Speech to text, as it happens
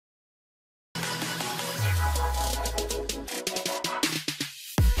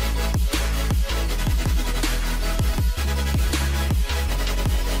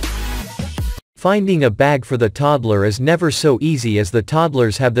Finding a bag for the toddler is never so easy, as the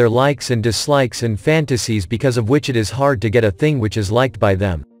toddlers have their likes and dislikes and fantasies, because of which it is hard to get a thing which is liked by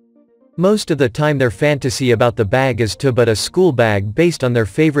them. Most of the time their fantasy about the bag is but a school bag based on their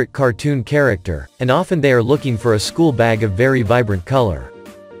favorite cartoon character, and often they are looking for a school bag of very vibrant color.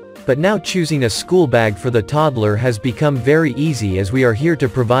 But now choosing a school bag for the toddler has become very easy, as we are here to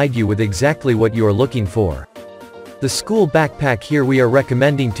provide you with exactly what you are looking for. The school backpack here we are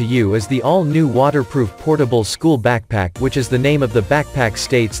recommending to you is the all-new waterproof portable school backpack, which is the name of the backpack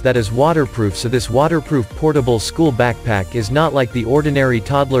states that is waterproof. So this waterproof portable school backpack is not like the ordinary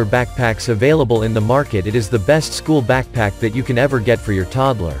toddler backpacks available in the market. It is the best school backpack that you can ever get for your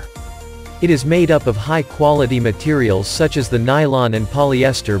toddler. It is made up of high-quality materials such as the nylon and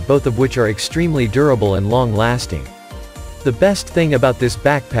polyester, both of which are extremely durable and long-lasting. The best thing about this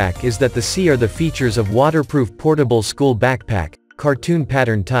backpack is that are the features of waterproof portable school backpack: cartoon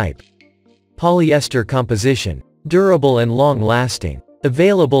pattern type, polyester composition, durable and long-lasting,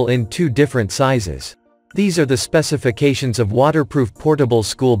 available in 2 different sizes. These are the specifications of waterproof portable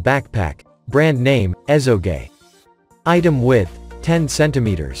school backpack. Brand name, Ezoge. Item width, 10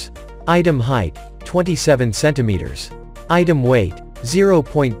 cm. Item height, 27 cm. Item weight,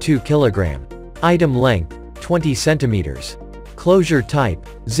 0.2 kg. Item length, 20 cm. Closure type,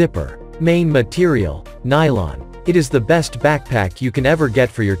 zipper. Main material, nylon. It is the best backpack you can ever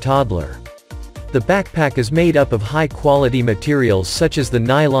get for your toddler. The backpack is made up of high-quality materials such as the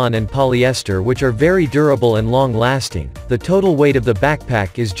nylon and polyester, which are very durable and long-lasting. The total weight of the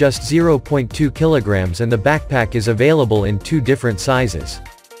backpack is just 0.2 kg, and the backpack is available in 2 different sizes.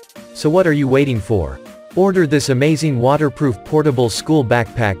 So what are you waiting for? Order this amazing waterproof portable school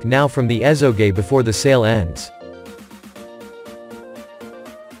backpack now from the Ezoge before the sale ends.